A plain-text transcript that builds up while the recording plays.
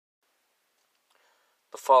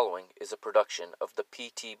The following is a production of the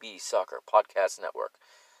PTB Soccer Podcast Network,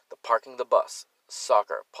 the Parking the Bus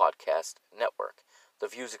Soccer Podcast Network. The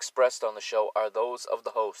views expressed on the show are those of the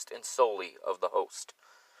host and solely of the host.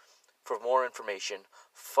 For more information,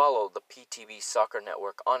 follow the PTB Soccer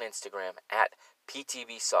Network on Instagram at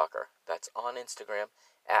PTB Soccer. That's on Instagram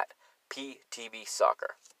at PTB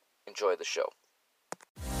Soccer. Enjoy the show.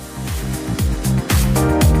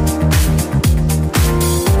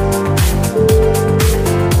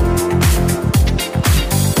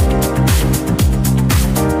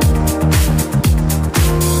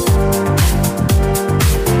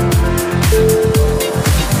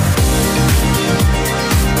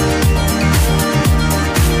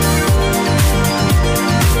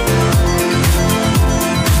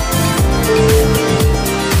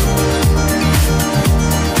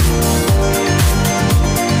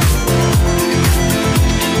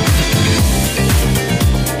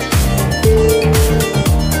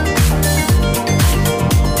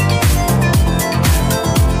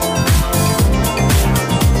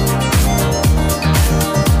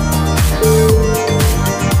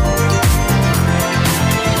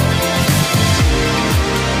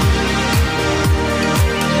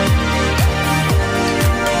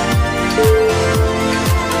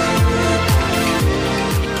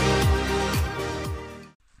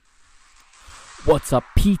 What's up,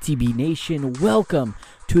 PTB Nation? Welcome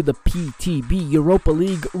to the PTB Europa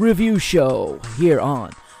League Review Show here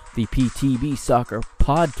on the PTB Soccer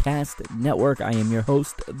Podcast Network. I am your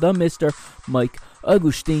host, the Mr. Mike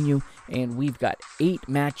Agustinu, and we've got 8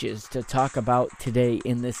 matches to talk about today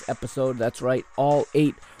in this episode. That's right, all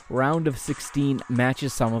 8 round of 16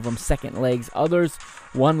 matches, some of them second legs, others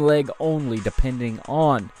one leg only, depending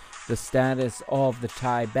on the status of the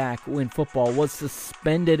tie back when football was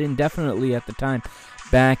suspended indefinitely at the time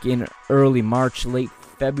back in early March, late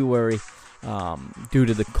February, due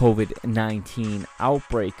to the COVID-19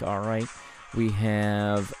 outbreak. All right, we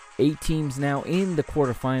have 8 teams now in the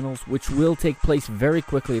quarterfinals, which will take place very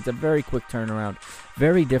quickly. It's a very quick turnaround,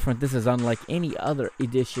 very different. This is unlike any other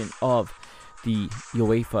edition of the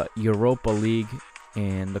UEFA Europa League.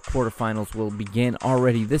 And the quarterfinals will begin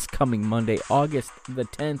already this coming Monday, August the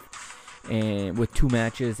 10th, and with 2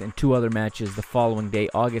 matches and 2 other matches the following day,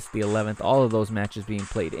 August the 11th. All of those matches being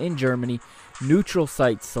played in Germany. Neutral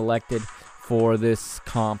sites selected for this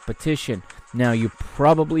competition. Now, you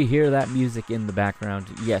probably hear that music in the background.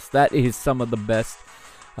 Yes, that is some of the best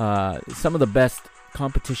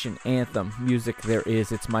competition anthem music there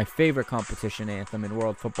is. It's my favorite competition anthem in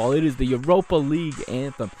world football. It is the Europa League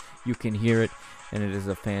anthem. You can hear it, and it is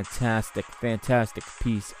a fantastic, fantastic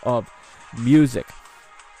piece of music.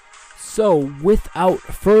 So, without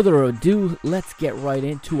further ado, let's get right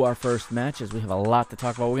into our first matches. We have a lot to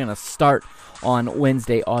talk about. We're going to start on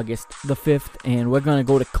Wednesday, August the 5th, and we're going to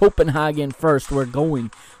go to Copenhagen first. We're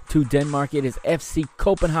going to Denmark. It is FC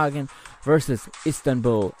Copenhagen versus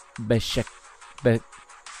Istanbul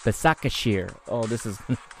Başakşehir. Oh, this is...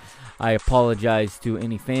 I apologize to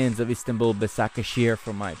any fans of Istanbul Başakşehir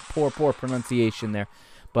for my poor pronunciation there.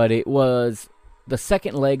 But it was the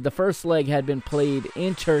second leg. The first leg had been played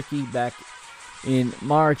in Turkey back in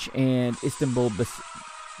March, and Istanbul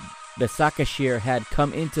Başakşehir had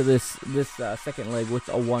come into this second leg with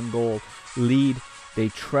a 1-goal lead. They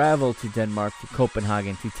traveled to Denmark, to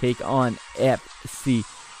Copenhagen, to take on FC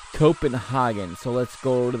Copenhagen. So let's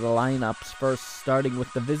go to the lineups first, starting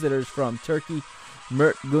with the visitors from Turkey.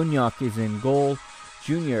 Mert Günok is in goal.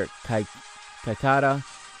 Junior Kaitara,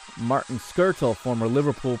 Martin Skirtle, former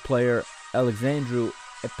Liverpool player, Alexandru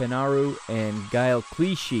Epenaru, and Gael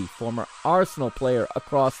Clichy, former Arsenal player,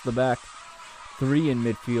 across the back. 3 in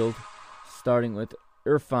midfield, starting with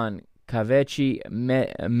Irfan Kahveci,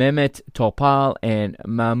 Mehmet Topal, and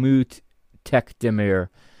Mahmut Tekdemir.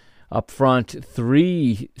 Up front,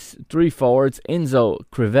 three forwards, Enzo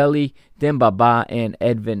Crivelli, Demba Ba, and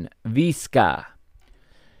Edvin Viska.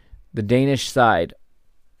 The Danish side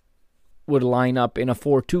would line up in a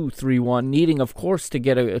 4-2-3-1, needing, of course,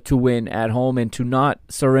 to win at home and to not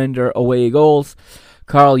surrender away goals.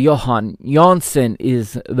 Carl Johan Jonsson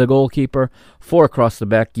is the goalkeeper. 4 across the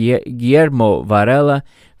back, Guillermo Varela,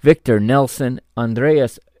 Victor Nelson,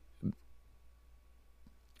 Andreas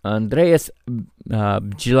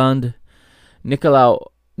Bjland,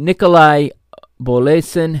 Nikolai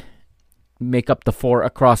Bolesen make up the 4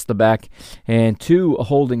 across the back, and 2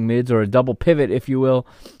 holding mids, or a double pivot, if you will.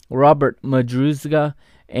 Robert Madruzga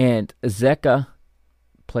and Zeka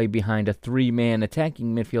play behind a 3-man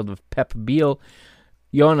attacking midfield of Pep Biel,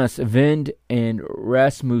 Jonas Vind, and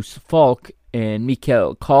Rasmus Falk, and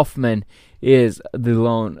Mikkel Kaufmann is the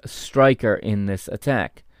lone striker in this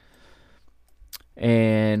attack.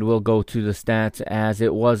 And we'll go to the stats, as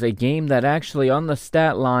it was a game that actually on the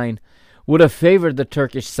stat line would have favored the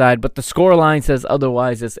Turkish side, but the score line says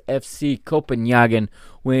otherwise, as FC Copenhagen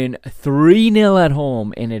win 3-0 at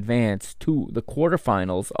home and advance to the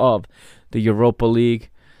quarterfinals of the Europa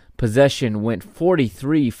League. Possession went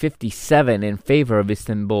 43-57 in favor of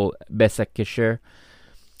Istanbul Besiktasher.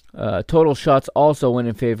 Total shots also went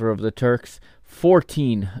in favor of the Turks,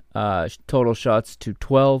 14 total shots to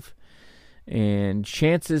 12. And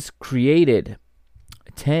chances created,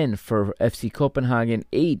 10 for FC Copenhagen,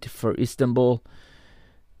 8 for Istanbul.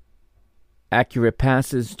 Accurate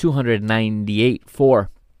passes, 298 for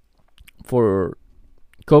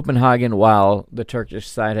Copenhagen, while the Turkish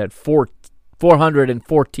side had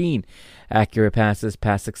 414 accurate passes.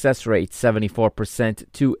 Pass success rate,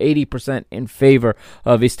 74% to 80% in favor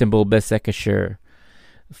of Istanbul Besiktasher.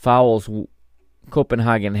 Fouls,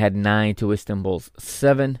 Copenhagen had 9 to Istanbul's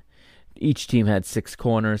 7. Each team had 6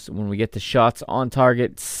 corners. When we get to shots on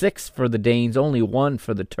target, 6 for the Danes, only 1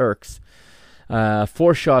 for the Turks.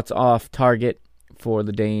 4 shots off target for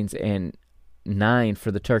the Danes and 9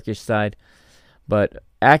 for the Turkish side. But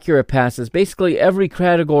accurate passes, basically every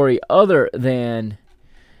category other than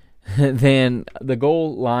the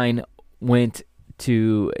goal line went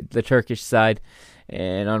to the Turkish side.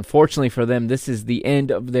 And unfortunately for them, this is the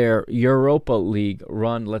end of their Europa League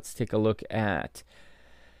run. Let's take a look at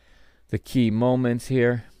the key moments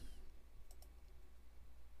here.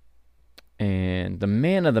 And the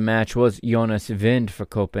man of the match was Jonas Wind for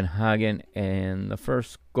Copenhagen. And the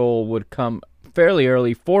first goal would come fairly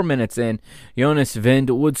early, 4 minutes in. Jonas Wind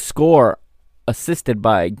would score, assisted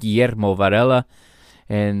by Guillermo Varela.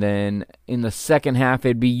 And then in the second half,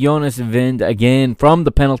 it'd be Jonas Wind again from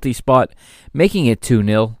the penalty spot, making it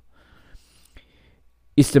 2-0.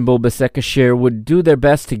 Istanbul Besiktasher would do their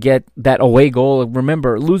best to get that away goal.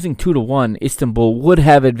 Remember, losing 2-1, Istanbul would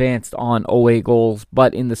have advanced on away goals,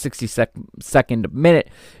 but in the 62nd minute,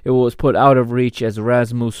 it was put out of reach as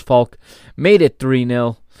Rasmus Falk made it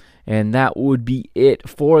 3-0, and that would be it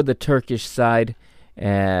for the Turkish side,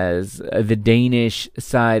 as the Danish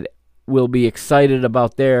side will be excited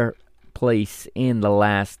about their place in the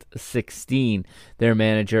last 16. Their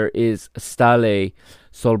manager is Stale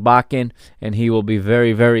Solbakken, and he will be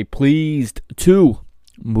very, very pleased to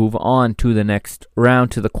move on to the next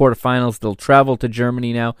round, to the quarterfinals. They'll travel to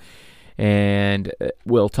Germany now, and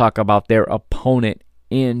we'll talk about their opponent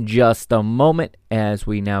in just a moment as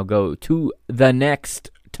we now go to the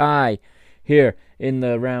next tie here in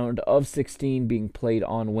the round of 16 being played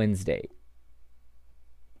on Wednesday.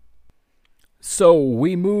 So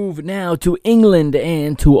we move now to England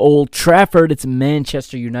and to Old Trafford. It's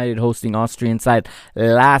Manchester United hosting Austrian side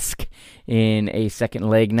LASK in a second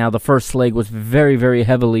leg. Now the first leg was very, very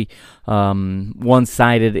heavily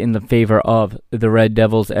one-sided in the favor of the Red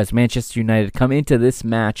Devils, as Manchester United come into this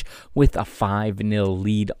match with a 5-0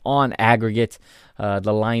 lead on aggregate. The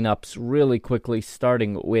lineups really quickly,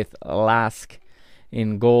 starting with LASK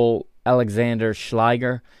in goal, Alexander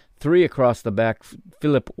Schleicher. 3 across the back,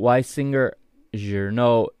 Philip Weisinger,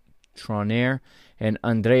 Gernot Troner, and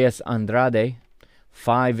Andreas Andrade.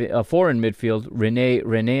 4 in midfield, René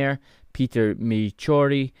Renaer, Peter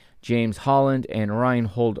Michori, James Holland, and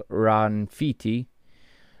Reinhold Ranfiti.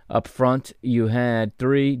 Up front, you had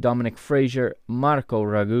 3, Dominic Fraser, Marco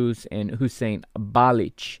Raguz, and Hussein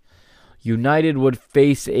Balic. United would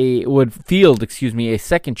field a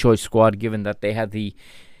second choice squad, given that they had the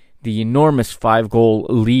enormous 5-goal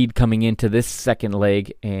lead coming into this second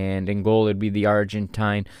leg, and in goal it'd be the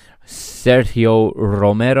Argentine Sergio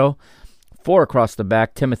Romero. 4 across the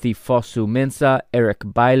back, Timothy Fosu-Mensah, Eric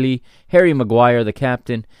Bailey, Harry Maguire, the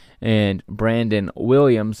captain, and Brandon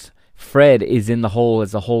Williams. Fred is in the hole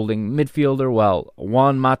as a holding midfielder, while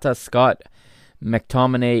Juan Mata, Scott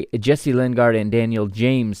McTominay, Jesse Lingard, and Daniel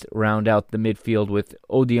James round out the midfield, with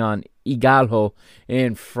Odion Igalho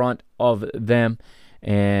in front of them.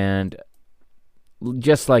 And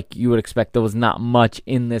just like you would expect, there was not much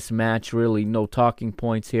in this match, really no talking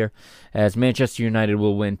points here, as Manchester United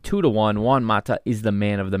will win 2-1. Juan Mata is the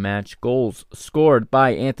man of the match. Goals scored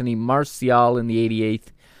by Anthony Martial in the 88th.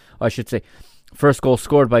 I should say, first goal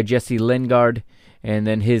scored by Jesse Lingard, and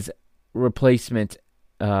then his replacement,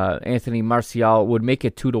 Anthony Martial, would make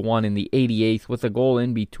it 2-1 in the 88th, with a goal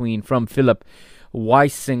in between from Philip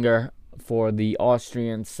Weisinger for the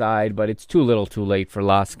Austrian side, but it's too little too late for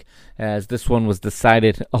LASK, as this one was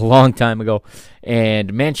decided a long time ago.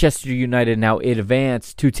 And Manchester United now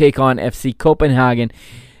advance to take on FC Copenhagen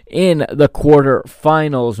in the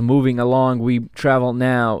quarterfinals. Moving along, we travel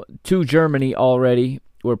now to Germany already,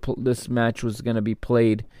 where this match was going to be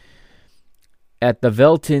played at the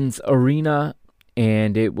Veltins Arena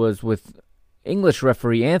and it was with English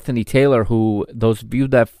referee Anthony Taylor, who, those of you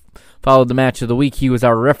that followed the match of the week, he was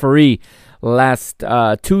our referee last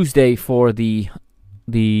Tuesday for the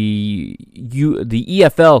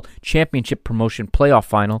EFL Championship Promotion Playoff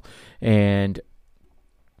Final, and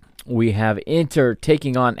we have Inter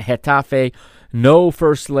taking on Getafe. No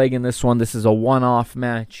first leg in this one. This is a one-off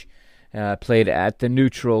match played at the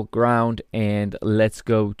neutral ground, and let's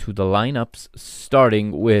go to the lineups,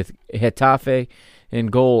 starting with Getafe. In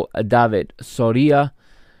goal, David Soria.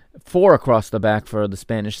 4 across the back for the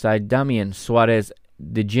Spanish side, Damian Suarez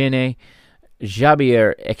de Gene,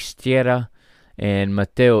 Javier Extierra, and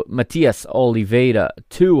Matias Oliveira.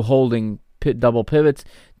 2 holding double pivots,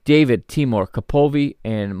 David Timor Capovi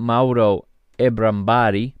and Mauro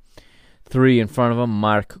Ebrambari. 3 in front of him,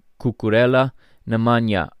 Mark Cucurella,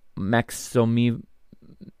 Nemanja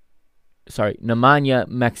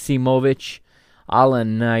Maximovic,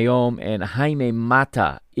 Alan Naum, and Jaime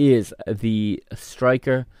Mata is the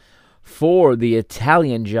striker. For the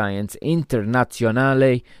Italian Giants,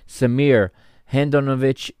 Internazionale, Samir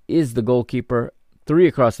Handanovic is the goalkeeper. 3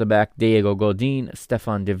 across the back, Diego Godin,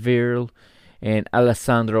 Stefan De Virl, and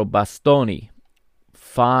Alessandro Bastoni.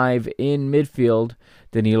 5 in midfield,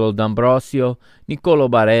 Danilo D'Ambrosio, Nicolo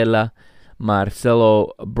Barella,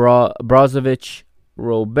 Marcelo Brozovic,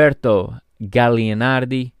 Roberto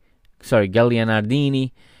Gallianardini,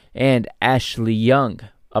 and Ashley Young.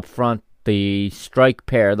 Up front, the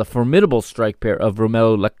formidable strike pair of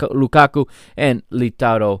Romelu Lukaku and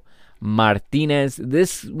Lautaro Martinez.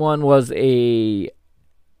 This was a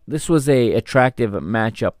attractive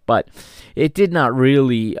matchup, but it did not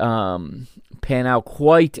really pan out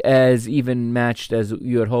quite as even matched as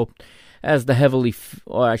you had hoped. As the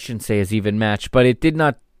I shouldn't say as even matched, but it did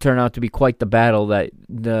not turn out to be quite the battle that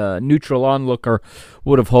the neutral onlooker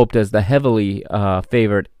would have hoped, as the heavily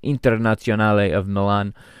favored Internazionale of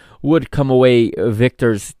Milan would come away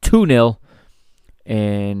victors 2-0,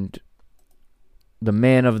 and the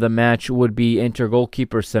man of the match would be Inter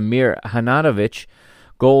goalkeeper Samir Handanovic.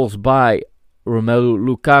 Goals by Romelu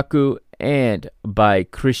Lukaku and by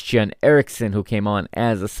Christian Eriksen, who came on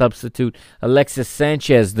as a substitute. Alexis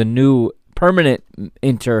Sanchez, the new permanent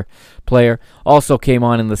Inter player, also came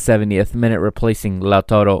on in the 70th minute, replacing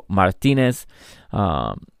Lautaro Martinez.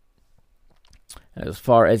 As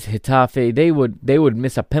far as Getafe, they would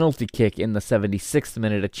miss a penalty kick in the 76th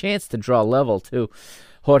minute, a chance to draw level too.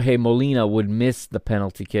 Jorge Molina would miss the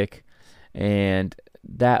penalty kick, and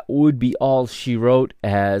that would be all she wrote,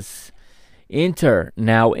 as Inter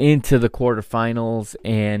now into the quarterfinals,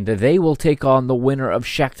 and they will take on the winner of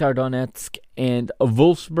Shakhtar Donetsk and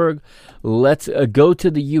Wolfsburg. Let's go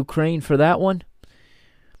to the Ukraine for that one.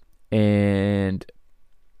 And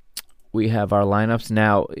we have our lineups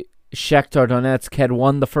now. Shakhtar Donetsk had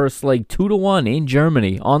won the first leg 2-1 in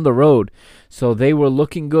Germany on the road, so they were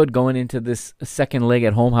looking good going into this second leg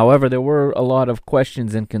at home. However, there were a lot of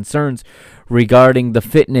questions and concerns regarding the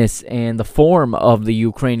fitness and the form of the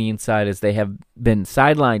Ukrainian side, as they have been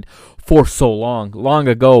sidelined for so long. Long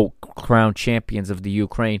ago, crowned champions of the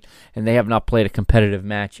Ukraine, and they have not played a competitive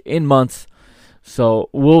match in months. So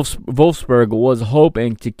Wolfsburg was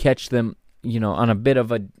hoping to catch them, on a bit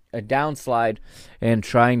of a downslide and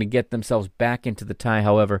trying to get themselves back into the tie.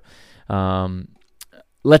 However,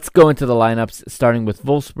 let's go into the lineups, starting with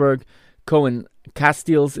Wolfsburg. Cohen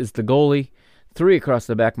Castiles is the goalie. 3 across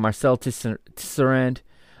the back, Marcel Tisserand,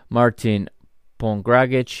 Martin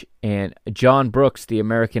Pongragic, and John Brooks, the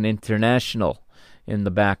American international, in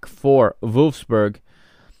the back for Wolfsburg.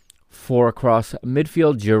 4 across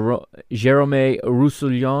midfield, Jerome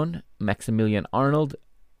Roussillon, Maximilian Arnold,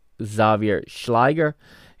 Xavier Schleiger,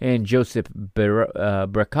 and Joseph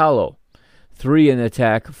Bracalo. 3 in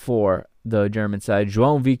attack for the German side,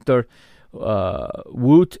 João Victor,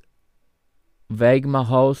 Wout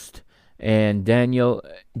Weghorst, and Daniel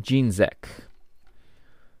Ginzek.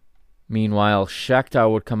 Meanwhile,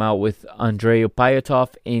 Shakhtar would come out with Andrei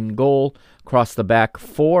Pyatov in goal. Across the back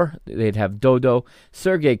 4, they'd have Dodo,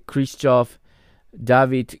 Sergei Khrushchev,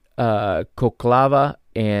 David Koklava,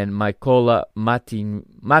 and Mykola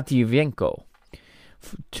Matvienko.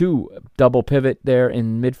 2 double pivot there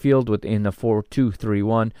in midfield within a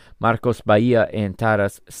 4-2-3-1. Marcos Bahia and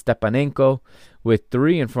Taras Stepanenko, with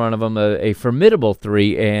 3 in front of them, a formidable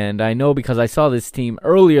 3. And I know, because I saw this team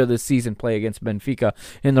earlier this season play against Benfica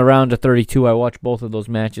in the round of 32. I watched both of those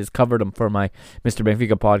matches, covered them for my Mr.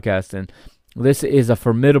 Benfica podcast. And this is a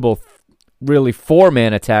formidable, really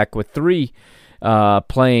 4-man attack with 3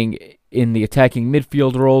 playing in the attacking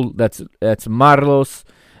midfield role. That's Marlos,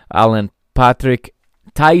 Alan Patrick,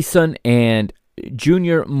 Tyson, and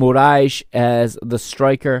Junior Moraes as the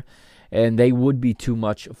striker. and they would be too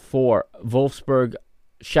much for Wolfsburg.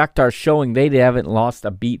 Shakhtar showing they haven't lost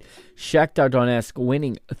a beat. Shakhtar Donetsk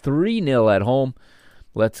winning 3-0 at home.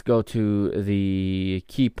 Let's go to the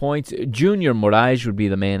key points. Junior Moraes would be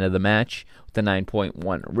the man of the match with a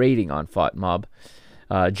 9.1 rating on FOTMob.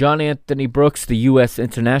 John Anthony Brooks, the U.S.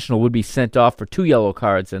 international, would be sent off for 2 yellow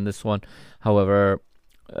cards in this one. However,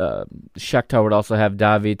 Shakhtar would also have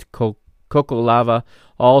David Kokolava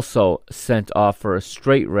also sent off for a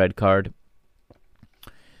straight red card.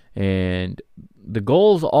 And the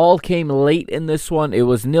goals all came late in this one. It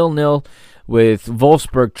was 0-0 with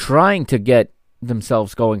Wolfsburg trying to get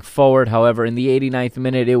themselves going forward. However, in the 89th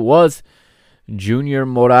minute, it was Junior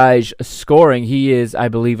Moraes scoring. He is, I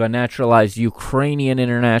believe, a naturalized Ukrainian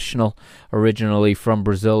international, originally from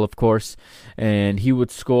Brazil, of course. And he would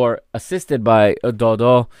score, assisted by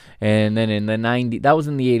Dodo. And then in the 90, that was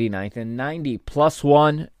in the 89th. And 90 plus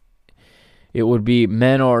 1, it would be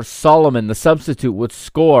Manor Solomon, the substitute, would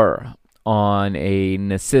score on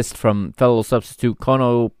an assist from fellow substitute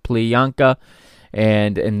Kono Plianka.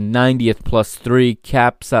 And in 90th plus 3,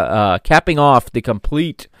 capping off the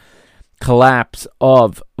complete collapse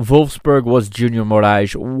of Wolfsburg was Junior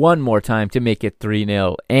Moraes one more time to make it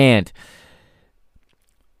 3-0 and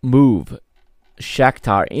move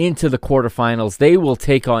Shakhtar into the quarterfinals. They will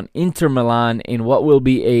take on Inter Milan in what will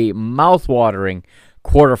be a mouth-watering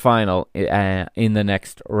quarterfinal in the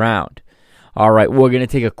next round. All right, we're going to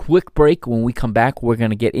take a quick break. When we come back, we're going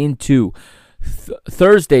to get into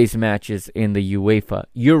Thursday's matches in the UEFA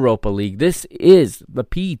Europa League. This is the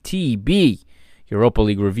PTB Europa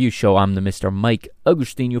League review show. I'm the Mr. Mike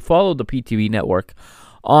Augustine. You follow the PTB network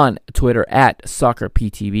on Twitter at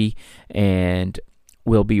SoccerPTB, and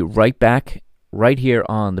we'll be right back right here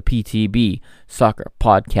on the PTB Soccer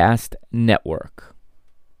Podcast Network.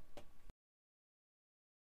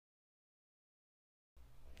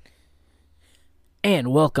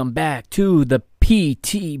 And welcome back to the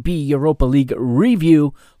PTB Europa League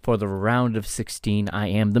review for the round of 16. I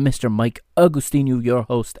am the Mr. Mike Augustinu, your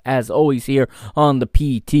host, as always, here on the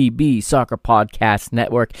PTB Soccer Podcast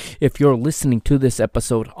Network. If you're listening to this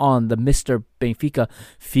episode on the Mr. Benfica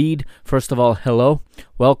feed, first of all, hello,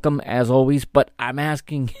 welcome, as always, but I'm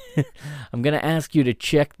going to ask you to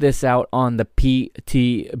check this out on the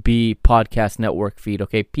PTB Podcast Network feed,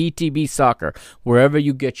 okay? PTB Soccer, wherever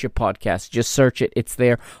you get your podcasts, just search it, it's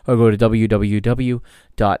there, or go to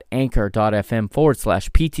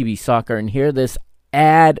www.anchor.fm/PTB Soccer and hear this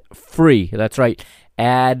ad-free. That's right,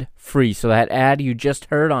 ad-free. So that ad you just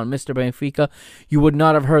heard on Mr. Benfica, you would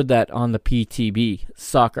not have heard that on the PTB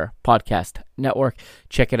Soccer Podcast Network.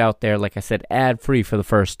 Check it out there. Like I said, ad-free for the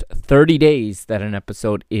first 30 days that an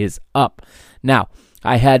episode is up. Now,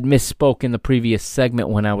 I had misspoke in the previous segment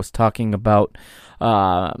when I was talking about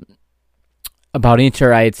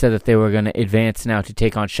Inter. I had said that they were going to advance now to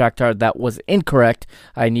take on Shakhtar. That was incorrect.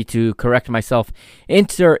 I need to correct myself.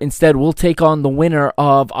 Inter, instead, will take on the winner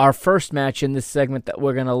of our first match in this segment that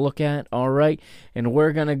we're going to look at. All right, and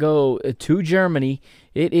we're going to go to Germany.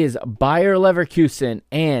 It is Bayer Leverkusen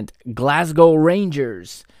and Glasgow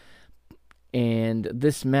Rangers. And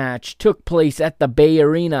this match took place at the Bay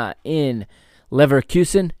Arena in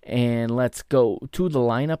Leverkusen, and let's go to the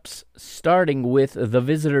lineups, starting with the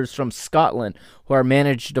visitors from Scotland, who are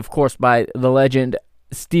managed, of course, by the legend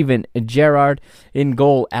Steven Gerrard. In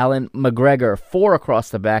goal, Alan McGregor. 4 across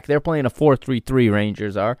the back. They're playing a 4-3-3,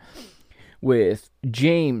 Rangers are, with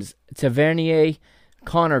James Tavernier,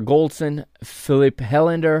 Connor Goldson, Philippe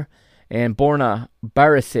Helander, and Borna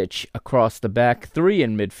Barisic across the back. 3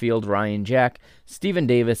 in midfield, Ryan Jack, Stephen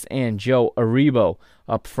Davis, and Joe Aribo.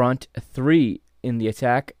 Up front, 3 in the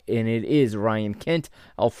attack, and it is Ryan Kent,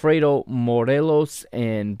 Alfredo Morelos,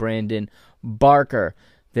 and Brandon Barker.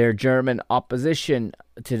 Their German opposition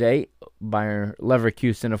today, Bayer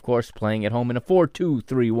Leverkusen, of course, playing at home in a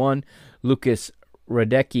 4-2-3-1. Lucas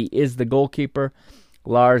Radecki is the goalkeeper.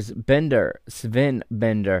 Lars Bender, Sven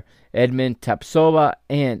Bender, Edmund Tapsova,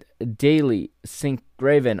 and Daly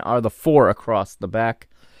Sinkgraven are the 4 across the back.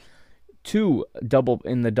 2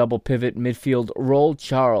 in the double pivot midfield role,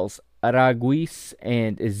 Charles Araguis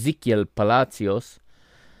and Ezequiel Palacios.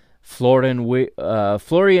 Florian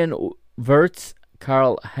Wirtz,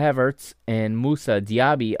 Karl Havertz, and Moussa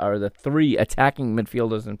Diaby are the 3 attacking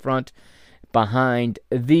midfielders in front, behind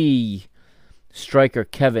the striker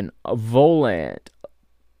Kevin Volland.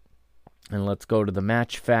 And let's go to the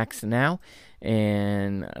match facts now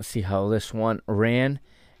and see how this one ran,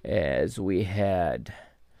 as we had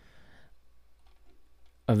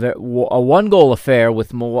a 1-goal affair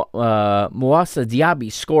with Moussa Diaby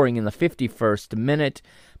scoring in the 51st minute,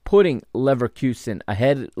 putting Leverkusen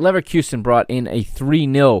ahead. Leverkusen brought in a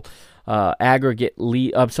 3-0 aggregate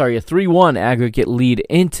lead. I'm sorry, a 3-1 aggregate lead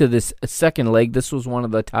into this second leg. This was one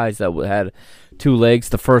of the ties that had 2 legs.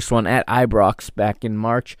 The first one at Ibrox back in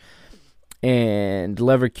March, and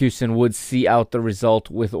Leverkusen would see out the result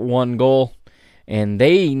with 1 goal, and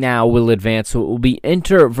they now will advance. So it will be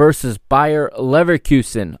Inter versus Bayer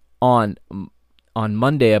Leverkusen on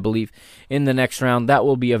Monday, I believe, in the next round. That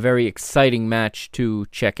will be a very exciting match to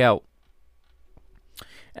check out,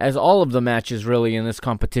 as all of the matches really in this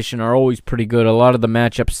competition are always pretty good. A lot of the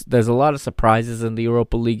matchups, there's a lot of surprises in the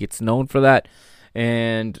Europa League. It's known for that.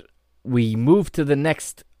 And we move to the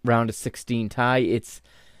next round of 16 tie. It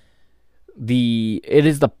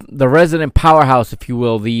is the resident powerhouse, if you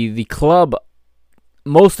will, the club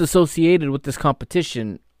most associated with this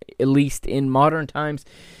competition, at least in modern times.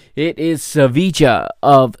 It is Sevilla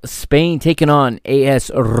of Spain taking on AS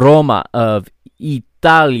Roma of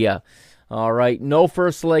Italia. All right, no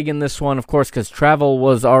first leg in this one, of course, because travel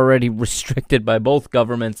was already restricted by both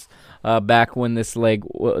governments back when this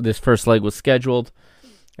first leg was scheduled.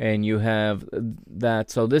 And you have that.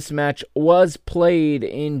 So this match was played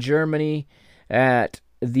in Germany at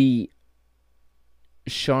the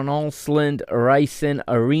Schonalsland Rysen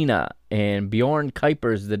Arena. And Bjorn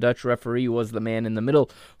Kuipers, the Dutch referee, was the man in the middle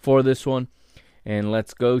for this one. And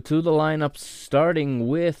let's go to the lineup, starting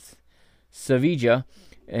with Sevilla,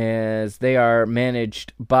 as they are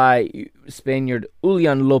managed by Spaniard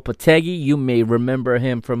Julian Lopetegui. You may remember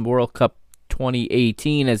him from World Cup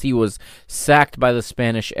 2018, as he was sacked by the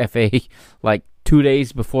Spanish FA like 2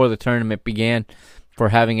 days before the tournament began for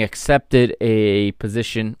having accepted a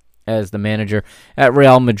position as the manager at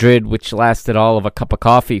Real Madrid, which lasted all of a cup of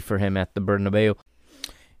coffee for him at the Bernabeu.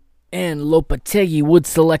 And Lopetegui would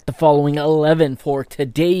select the following 11 for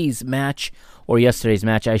today's match, or yesterday's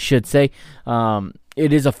match, I should say.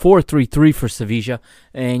 It is a 4-3-3 for Sevilla,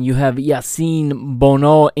 and you have Yassine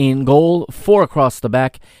Bono in goal, 4 across the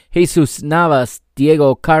back, Jesus Navas,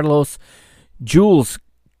 Diego Carlos, Jules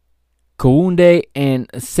Kounde, and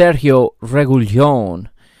Sergio Reguilon.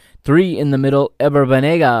 3 in the middle, Eber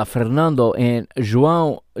Banega, Fernando, and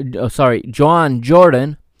Joan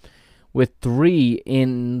Jordan. With 3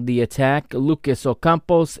 in the attack, Lucas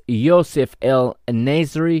Ocampos, Josef El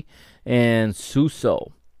Nesri, and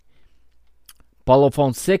Suso. Paulo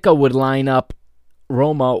Fonseca would line up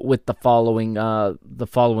Roma with the following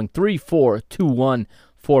 3-4-2-1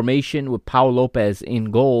 formation, with Pau Lopez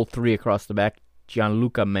in goal, 3 across the back,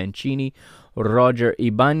 Gianluca Mancini, Roger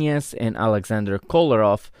Ibanez, and Alexander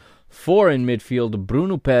Kolarov. 4 in midfield,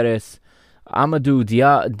 Bruno Perez, Amadou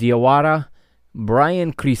Diawara,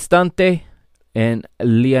 Brian Cristante, and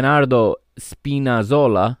Leonardo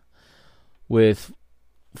Spinazzola, with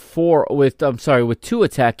 2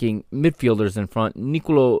 attacking midfielders in front,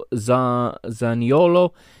 Nicolo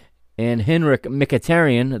Zaniolo and Henrik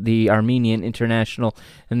Mkhitaryan, the Armenian international,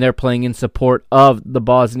 and they're playing in support of the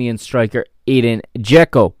Bosnian striker Edin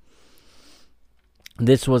Dzeko.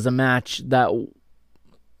 This was a match that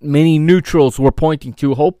many neutrals were pointing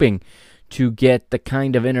to, hoping to get the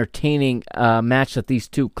kind of entertaining match that these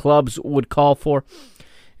two clubs would call for.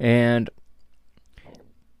 And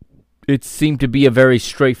it seemed to be a very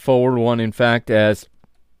straightforward one, in fact, as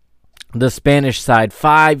the Spanish side,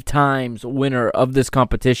 5 times winner of this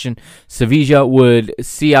competition, Sevilla, would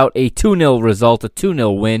see out a 2-0 result, a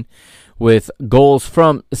 2-0 win, with goals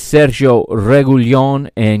from Sergio Reguilon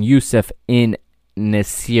and Youssef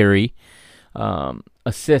In-Nesyri.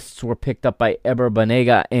 Assists were picked up by Eber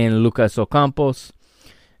Banega and Lucas Ocampos.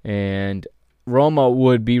 And Roma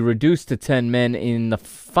would be reduced to 10 men in the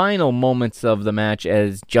final moments of the match,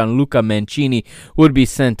 as Gianluca Mancini would be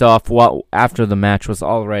sent off after the match was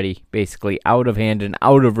already basically out of hand and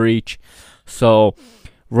out of reach. So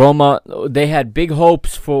Roma, they had big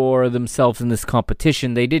hopes for themselves in this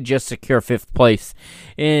competition. They did just secure 5th place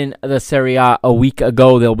in the Serie A week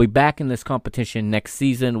ago. They'll be back in this competition next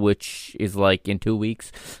season, which is like in 2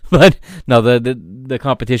 weeks. But no, the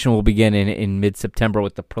competition will begin in mid-September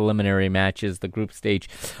with the preliminary matches. The group stage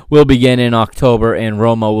will begin in October, and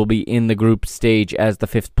Roma will be in the group stage as the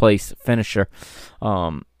 5th place finisher.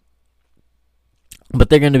 But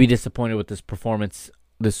they're going to be disappointed with this performance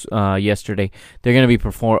yesterday. They're going to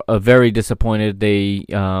be very disappointed. They,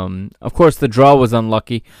 of course, the draw was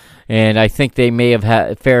unlucky, and I think they may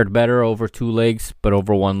have fared better over 2 legs, but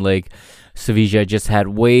over 1 leg, Sevilla just had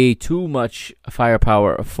way too much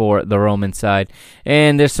firepower for the Roman side.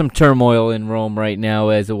 And there's some turmoil in Rome right now,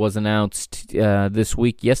 as it was announced this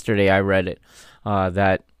week. Yesterday, I read it,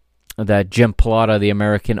 that Jim Pallotta, the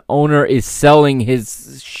American owner, is selling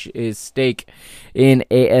his stake in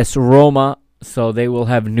AS Roma. So they will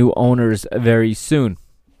have new owners very soon.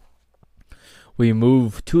 We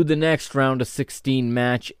move to the next round of 16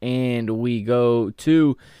 match, and we go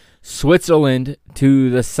to Switzerland, to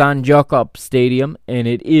the St. Jakob Stadium, and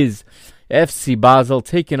it is FC Basel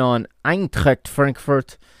taking on Eintracht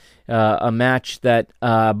Frankfurt, a match that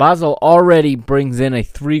Basel already brings in a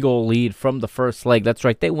 3-goal lead from the first leg. That's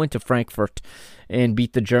right, they went to Frankfurt and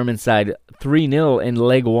beat the German side 3-0 in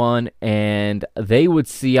leg 1, and they would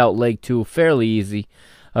see out leg 2 fairly easy.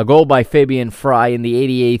 A goal by Fabian Frey in the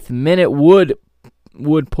 88th minute would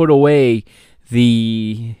put away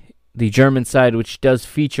the German side, which does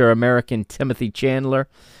feature American Timothy Chandler.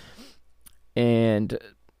 And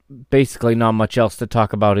basically not much else to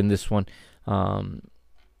talk about in this one.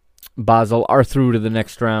 Basel are through to the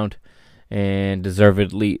next round, and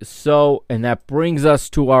deservedly so. And that brings us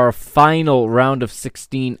to our final round of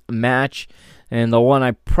 16 match, and the one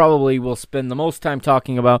I probably will spend the most time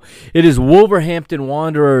talking about. It is Wolverhampton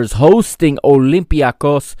Wanderers hosting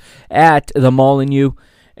Olympiacos at the Molineux.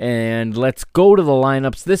 And let's go to the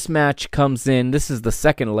lineups. This match comes in. This is the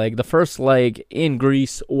second leg. The first leg in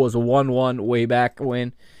Greece was 1-1 way back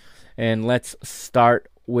when. And let's start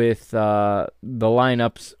with the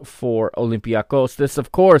lineups for Olympiacos. This,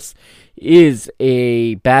 of course, is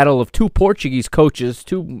a battle of two Portuguese coaches,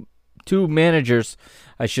 two managers,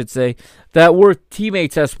 I should say, that were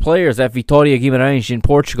teammates as players at Vitória Guimarães in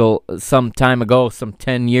Portugal some time ago, some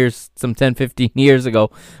 10, 15 years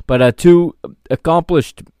ago. But two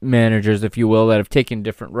accomplished managers, if you will, that have taken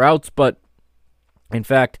different routes. But, in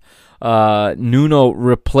fact, Nuno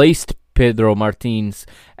replaced Pedro Martins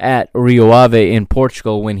at Rio Ave in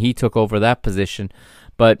Portugal when he took over that position.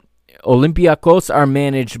 But Olympiacos are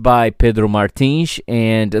managed by Pedro Martins,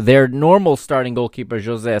 and their normal starting goalkeeper,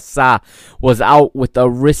 José Sá, was out with a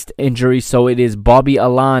wrist injury, so it is Bobby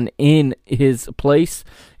Allan in his place.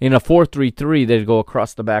 In a 4-3-3, they'd go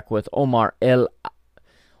across the back with Omar El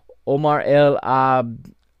Abdaloui,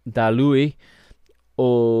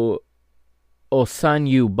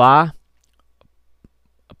 Osanyu Ba,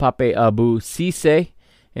 Pape Abu Cisse,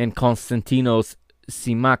 and Konstantinos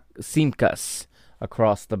Simkas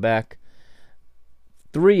across the back.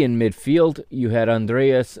 3 in midfield, you had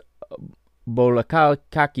Andreas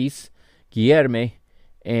Bolakakis, Guilherme,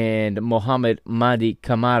 and Mohamed Madi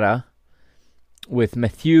Kamara, with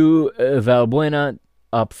Mathieu Valbuena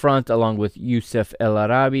up front, along with Youssef El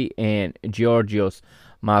Arabi and Georgios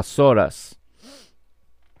Masoras.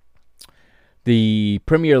 The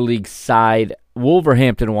Premier League side,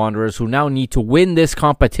 Wolverhampton Wanderers, who now need to win this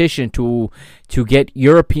competition to get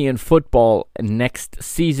European football next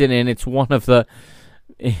season, and it's one of the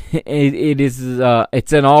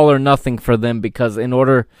it's an all or nothing for them, because in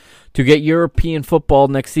order to get European football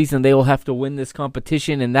next season, they will have to win this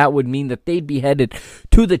competition, and that would mean that they'd be headed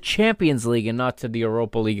to the Champions League and not to the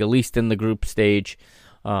Europa League, at least in the group stage.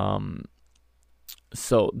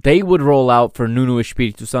 So they would roll out for Nuno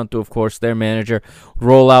Espírito Santo, of course, their manager,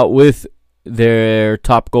 roll out with their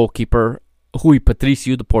top goalkeeper, Rui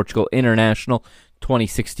Patricio, the Portugal international,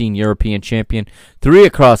 2016 European champion. 3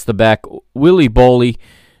 across the back, Willy Boley,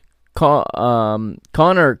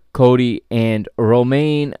 Connor Cody, and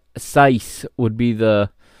Romain Saiz would be the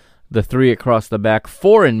 3 across the back.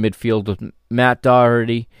 4 in midfield with Matt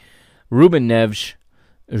Doherty, Ruben Neves,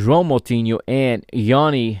 João Moutinho, and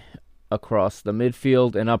Yanni across the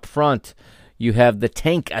midfield. And up front, you have the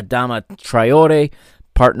tank Adama Traore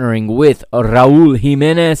partnering with Raúl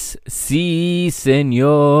Jiménez, sí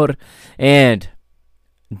señor, and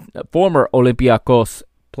former Olympiacos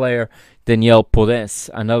player Daniel Podes,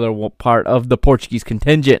 another part of the Portuguese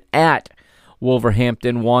contingent at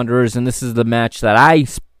Wolverhampton Wanderers. And this is the match that I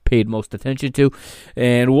paid most attention to.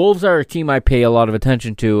 And Wolves are a team I pay a lot of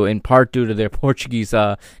attention to, in part due to their Portuguese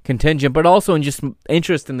contingent, but also in just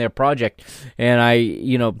interest in their project. And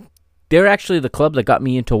they're actually the club that got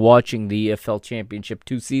me into watching the EFL Championship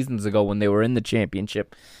 2 seasons ago when they were in the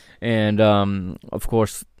championship. And, of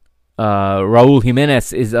course, Raúl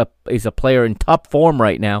Jiménez is a player in top form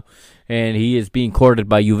right now, and he is being courted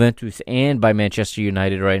by Juventus and by Manchester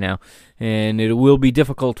United right now. And it will be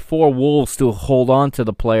difficult for Wolves to hold on to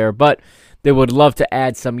the player, but they would love to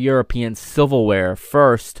add some European silverware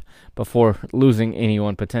first before losing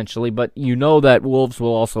anyone potentially. But you know that Wolves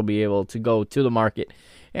will also be able to go to the market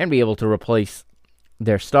and be able to replace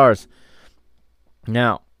their stars.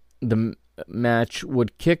 Now, the match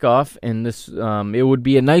would kick off, and this it would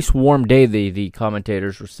be a nice warm day, the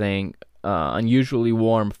commentators were saying. Unusually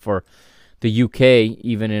warm for the UK,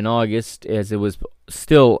 even in August, as it was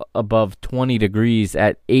still above 20 degrees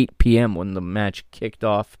at 8 p.m. when the match kicked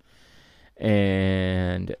off.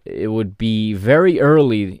 And it would be very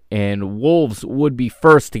early, and Wolves would be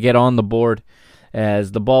first to get on the board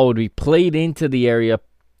as the ball would be played into the area.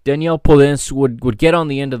 Daniel Podence would get on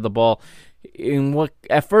the end of the ball in what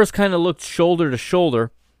at first kind of looked shoulder to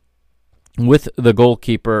shoulder with the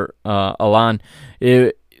goalkeeper, Alan.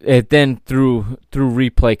 It then, through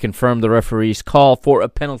replay, confirmed the referee's call for a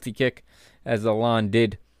penalty kick, as Alan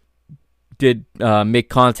did make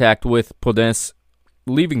contact with Podence,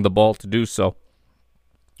 leaving the ball to do so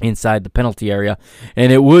inside the penalty area.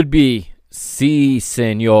 And it would be, si,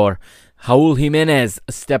 senor, Raul Jimenez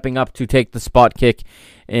stepping up to take the spot kick,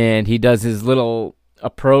 and he does his little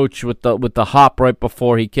approach with the hop right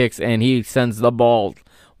before he kicks, and he sends the ball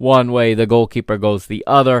one way, the goalkeeper goes the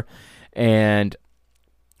other, and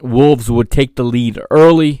Wolves would take the lead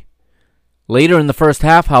early. Later in the first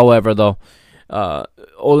half, however, though,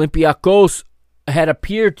 Olympiacos had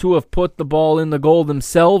appeared to have put the ball in the goal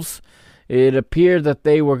themselves. It appeared that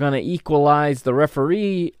they were going to equalize. The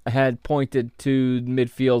referee had pointed to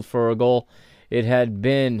midfield for a goal. It had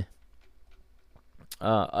been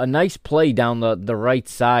a nice play down the right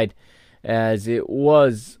side, as it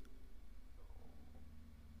was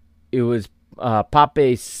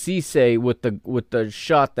Pape Cisse with the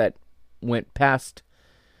shot that went past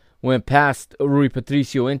Rui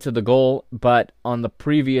Patricio into the goal. But on the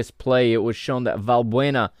previous play, it was shown that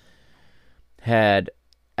Valbuena had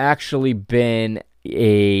actually been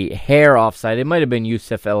a hair offside. It might have been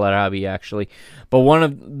Youssef El Arabi, actually, but one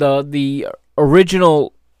of the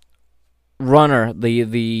original runner,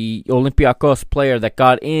 the Olympiacos player that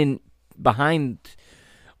got in behind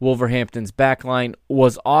Wolverhampton's backline,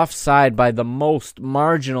 was offside by the most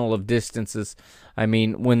marginal of distances. I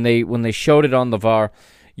mean, when they showed it on the VAR,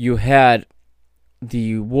 you had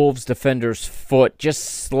the Wolves defender's foot just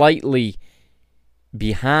slightly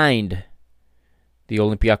behind the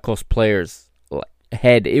Olympiacos player's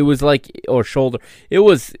head. It was like, or shoulder. It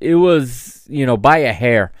was by a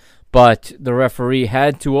hair. But the referee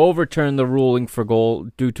had to overturn the ruling for goal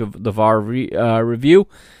due to the VAR review.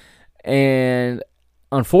 And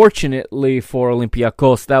unfortunately for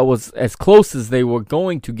Olympiacos, that was as close as they were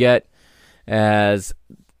going to get, as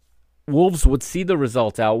Wolves would see the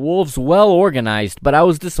result out. Wolves well organized, but I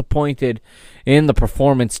was disappointed in the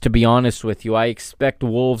performance, to be honest with you. I expect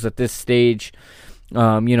Wolves at this stage,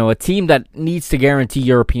 a team that needs to guarantee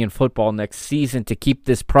European football next season to keep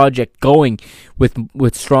this project going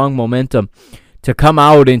with strong momentum, to come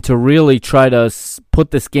out and to really try to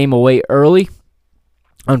put this game away early.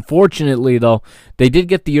 Unfortunately, though, they did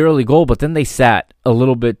get the early goal, but then they sat a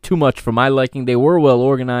little bit too much for my liking. They were well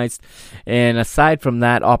organized, and aside from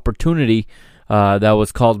that opportunity that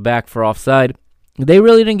was called back for offside, they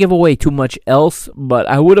really didn't give away too much else, but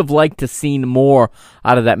I would have liked to seen more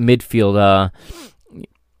out of that midfield.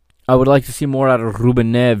 I would like to see more out of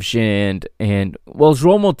Ruben Neves and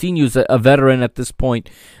João Moutinho's a veteran at this point,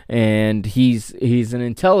 and he's an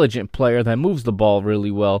intelligent player that moves the ball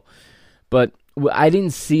really well, but I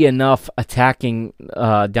didn't see enough attacking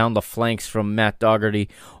down the flanks from Matt Doherty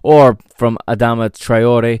or from Adama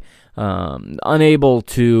Traore. Unable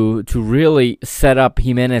to really set up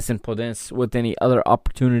Jimenez and Podence with any other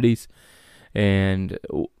opportunities. And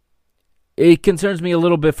it concerns me a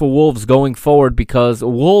little bit for Wolves going forward, because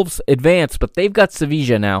Wolves advance, but they've got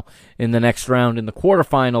Sevilla now in the next round in the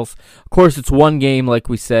quarterfinals. Of course, it's one game, like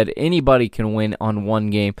we said. Anybody can win on one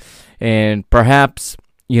game. And perhaps,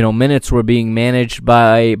 minutes were being managed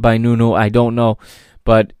by Nuno. I don't know.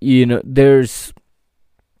 But, there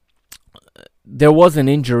was an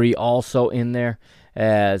injury also in there,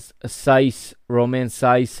 as Romain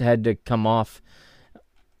Saiz had to come off,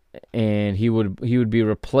 and he would be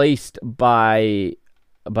replaced by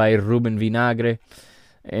Ruben Vinagre,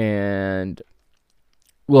 and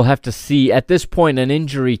we'll have to see. At this point, an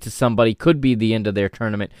injury to somebody could be the end of their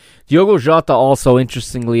tournament. Diogo Jota, also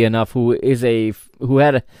interestingly enough, who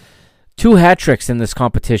had 2 hat-tricks in this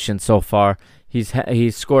competition so far.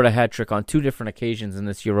 He's scored a hat-trick on 2 different occasions in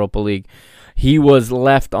this Europa League. He was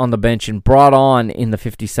left on the bench and brought on in the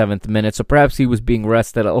 57th minute, so perhaps he was being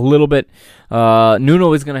rested a little bit.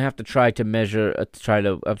 Nuno is going to have to try to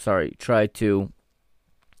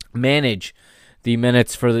manage the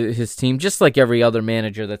minutes for his team, just like every other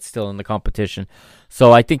manager that's still in the competition.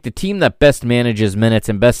 So I think the team that best manages minutes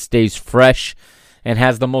and best stays fresh and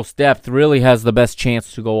has the most depth really has the best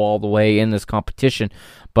chance to go all the way in this competition.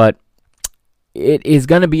 But it is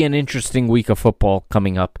going to be an interesting week of football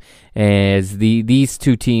coming up, as these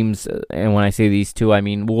two teams, and when I say these two, I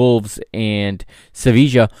mean Wolves and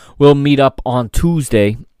Sevilla, will meet up on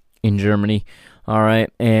Tuesday in Germany. All right,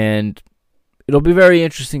 and it'll be very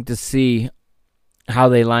interesting to see how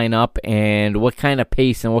they line up and what kind of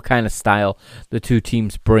pace and what kind of style the two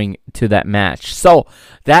teams bring to that match. So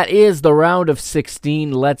that is the round of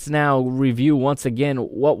 16. Let's now review once again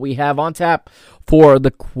what we have on tap for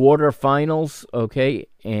the quarterfinals. Okay,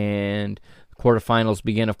 and quarterfinals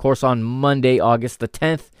begin, of course, on Monday, August the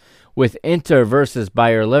 10th, with Inter versus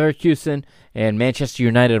Bayer Leverkusen and Manchester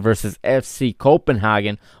United versus FC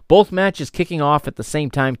Copenhagen. Both matches kicking off at the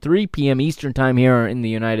same time, 3 p.m. Eastern time here in the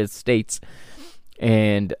United States.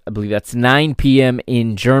 And I believe that's 9 p.m.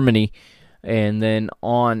 in Germany. And then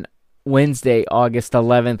on Wednesday, August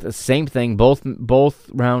 11th, same thing. Both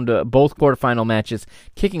quarterfinal matches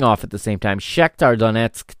kicking off at the same time. Shakhtar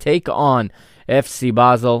Donetsk take on FC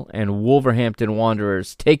Basel, and Wolverhampton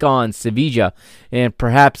Wanderers take on Sevilla, and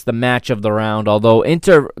perhaps the match of the round. Although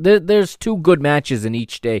there's two good matches in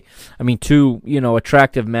each day. I mean, two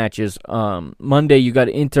attractive matches. Monday you got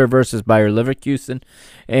Inter versus Bayer Leverkusen,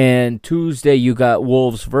 and Tuesday you got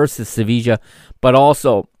Wolves versus Sevilla. But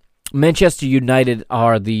also, Manchester United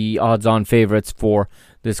are the odds-on favorites for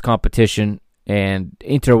this competition, and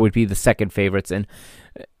Inter would be the second favorites. And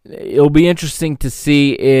it'll be interesting to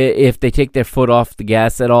see if they take their foot off the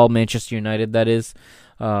gas at all, Manchester United, that is.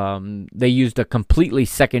 They used a completely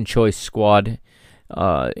second-choice squad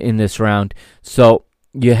in this round. So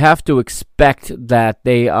you have to expect that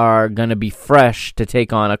they are going to be fresh to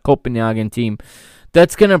take on a Copenhagen team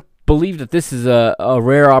that's going to believe that this is a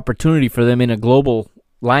rare opportunity for them in a global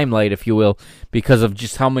limelight, if you will, because of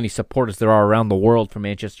just how many supporters there are around the world for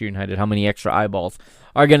Manchester United, how many extra eyeballs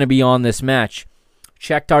are going to be on this match.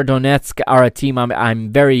 Shakhtar Donetsk are a team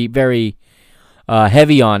I'm very, very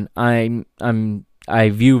heavy on. I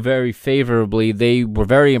view very favorably. They were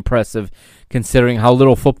very impressive considering how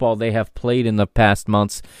little football they have played in the past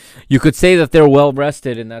months. You could say that they're well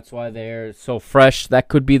rested and that's why they're so fresh. That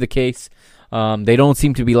could be the case. They don't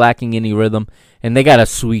seem to be lacking any rhythm, and they got a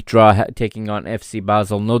sweet draw taking on FC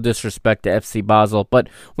Basel. No disrespect to FC Basel, but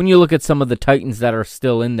when you look at some of the Titans that are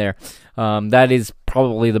still in there, that is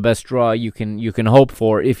probably the best draw you can hope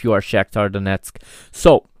for if you are Shakhtar Donetsk.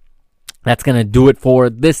 So that's going to do it for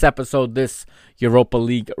this episode, this Europa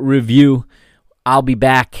League review. I'll be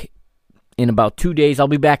back in about 2 days. I'll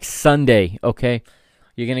be back Sunday, okay?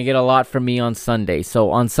 You're going to get a lot from me on Sunday.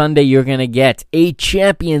 So on Sunday, you're going to get a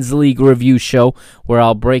Champions League review show where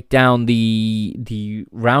I'll break down the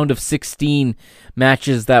round of 16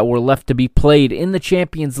 matches that were left to be played in the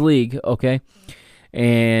Champions League, okay?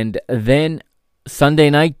 And then Sunday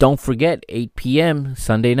night, don't forget, 8 p.m.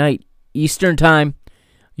 Sunday night, Eastern Time,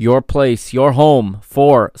 your place, your home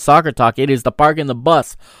for Soccer Talk. It is the Park and the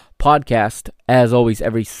Bus podcast, as always,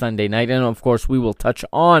 every Sunday night. And, of course, we will touch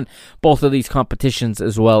on both of these competitions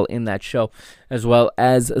as well in that show, as well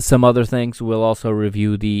as some other things. We'll also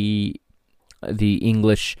review the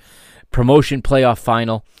English promotion playoff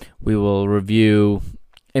final. We will review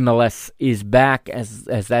MLS is back as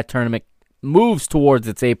that tournament moves towards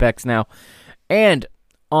its apex now. And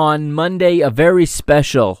on Monday, a very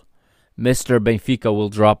special Mr. Benfica will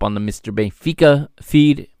drop on the Mr. Benfica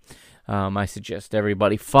feed. I suggest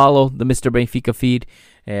everybody follow the Mr. Benfica feed,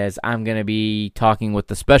 as I'm going to be talking with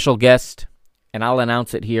the special guest, and I'll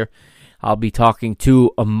announce it here. I'll be talking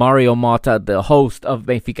to Mario Mota, the host of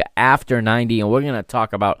Benfica After 90, and we're going to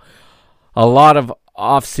talk about a lot of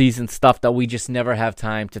off-season stuff that we just never have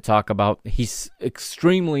time to talk about. He's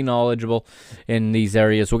extremely knowledgeable in these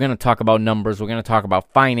areas. We're going to talk about numbers. We're going to talk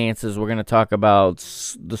about finances. We're going to talk about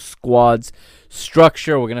the squad's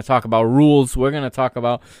structure. We're going to talk about rules. We're going to talk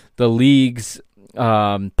about the league's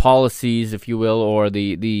policies, if you will, or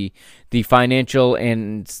the financial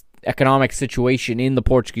and economic situation in the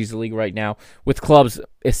Portuguese league right now, with clubs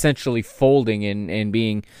essentially folding and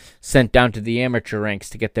being sent down to the amateur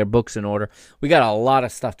ranks to get their books in order. We got a lot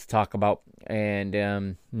of stuff to talk about,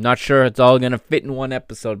 and not sure it's all going to fit in one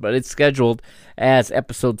episode, but it's scheduled as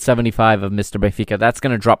episode 75 of Mr. Benfica. That's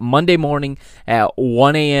going to drop Monday morning at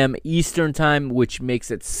 1 a.m. Eastern Time, which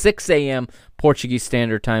makes it 6 a.m. Portuguese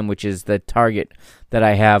Standard Time, which is the target that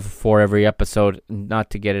I have for every episode,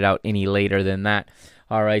 not to get it out any later than that.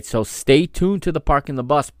 All right, so stay tuned to the Park and the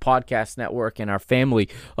Bus podcast network and our family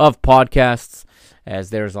of podcasts, as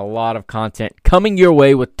there's a lot of content coming your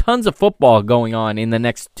way with tons of football going on in the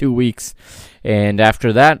next 2 weeks. And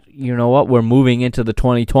after that, you know what? We're moving into the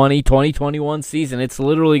 2020-2021 season. It's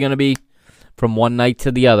literally going to be from one night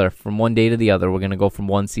to the other, from one day to the other. We're going to go from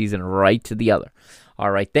one season right to the other. All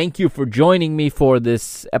right, thank you for joining me for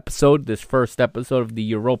this episode, this first episode of the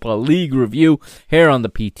Europa League review here on the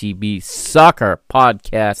PTB Soccer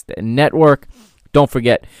Podcast Network. Don't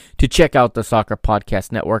forget to check out the Soccer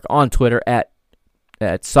Podcast Network on Twitter at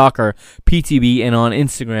at Soccer PTB and on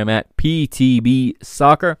Instagram at PTB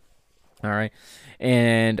Soccer. All right.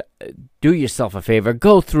 And do yourself a favor.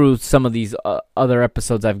 Go through some of these other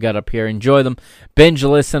episodes I've got up here. Enjoy them. Binge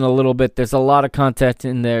listen a little bit. There's a lot of content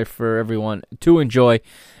in there for everyone to enjoy.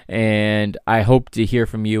 And I hope to hear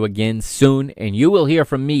from you again soon. And you will hear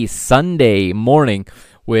from me Sunday morning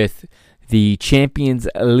with the Champions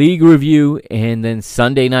League review. And then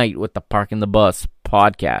Sunday night with the Parking the Bus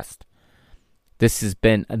podcast. This has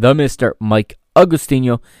been the Mr. Mike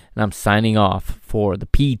Agostino. And I'm signing off for the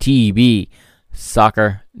PTB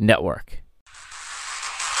Soccer Network.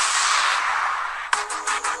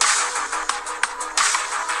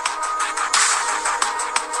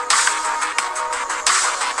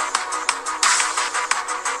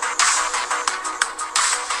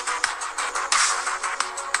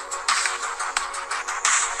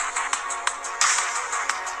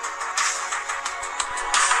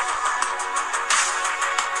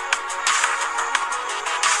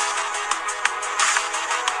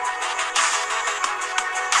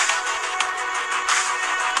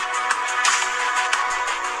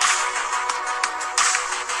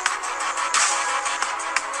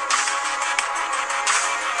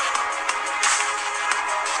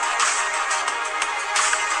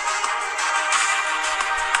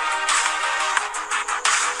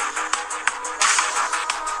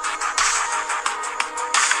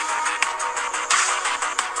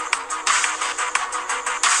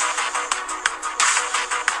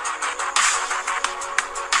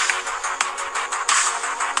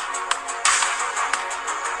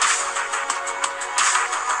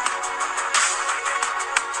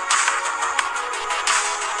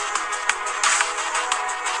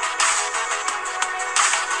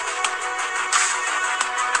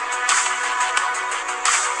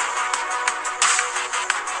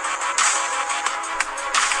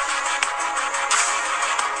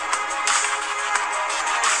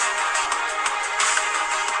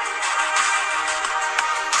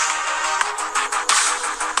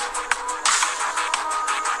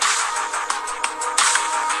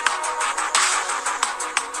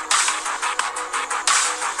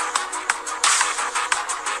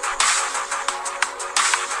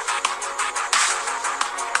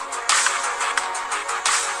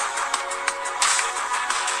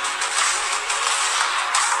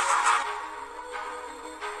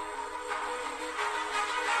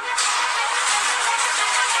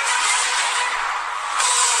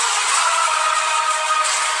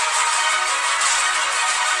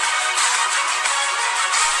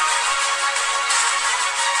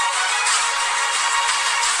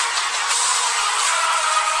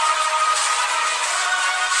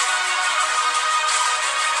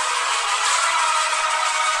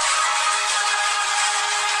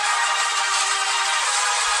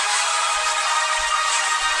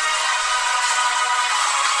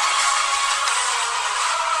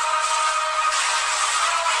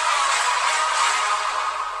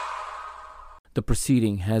 The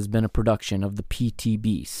proceeding has been a production of the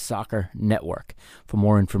PTB Soccer Network. For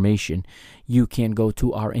more information, you can go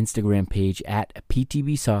to our Instagram page at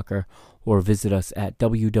PTB Soccer or visit us at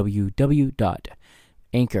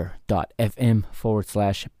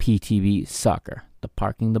www.anchor.fm/PTB Soccer, the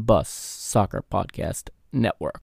Parking the Bus Soccer Podcast Network.